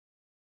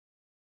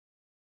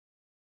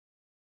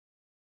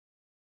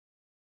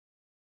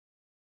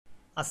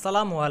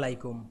Assalamu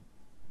Walaikum.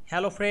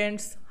 Hello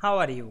friends, how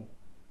are you?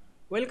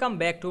 Welcome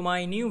back to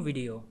my new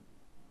video.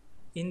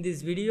 In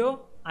this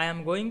video, I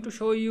am going to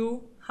show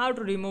you how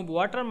to remove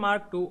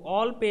watermark to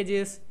all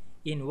pages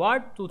in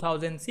Word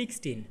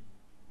 2016.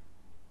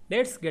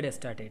 Let's get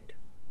started.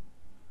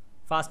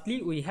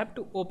 Firstly, we have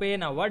to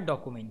open a Word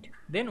document.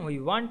 Then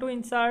we want to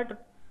insert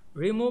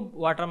remove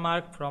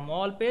watermark from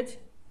all page.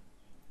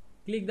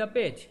 Click the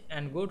page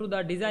and go to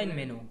the design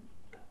menu.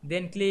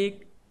 Then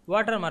click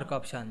watermark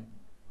option.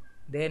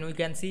 Then we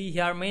can see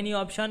here many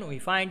options. We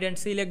find and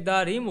select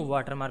the remove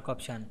watermark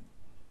option.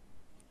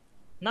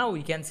 Now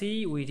we can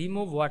see we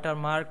remove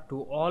watermark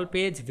to all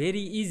page very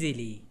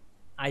easily.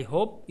 I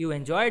hope you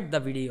enjoyed the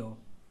video.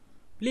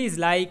 Please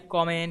like,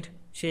 comment,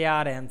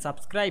 share and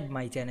subscribe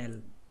my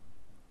channel.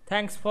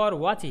 Thanks for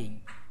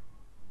watching.